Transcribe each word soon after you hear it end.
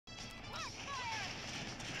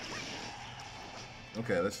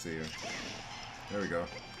Okay, let's see here. There we go.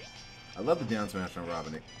 I love the down smash on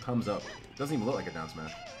Robin. It comes up. It doesn't even look like a down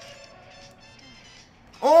smash.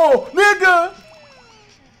 Oh, nigga!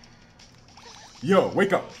 Yo,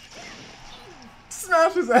 wake up.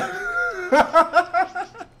 Smash his ass.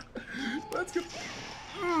 Let's go.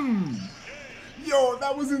 Yo,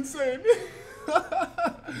 that was insane.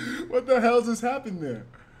 What the hell just happened there?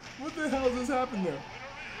 What the hell just happened there?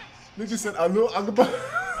 Nigga said, "Allo, Agaba."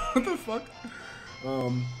 What the fuck?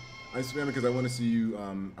 I spam because I want to see you.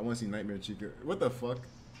 I want to see Nightmare Chica. What the fuck?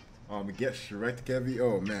 Get Shrek, Kevy.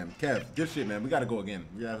 Oh man, Kev, good shit, man. We gotta go again.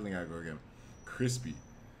 We definitely gotta go again. Crispy.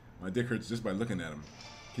 My dick hurts just by looking at him.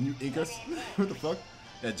 Can you ink us? What the fuck?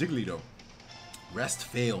 That Jiggly though. Rest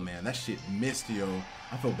fail, man. That shit missed, yo.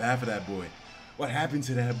 I feel bad for that boy. What happened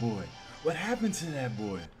to that boy? What happened to that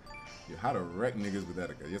boy? Yo, how to wreck niggas with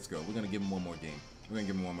Etika. Let's go. We're gonna give him one more game. We're gonna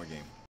give him one more game.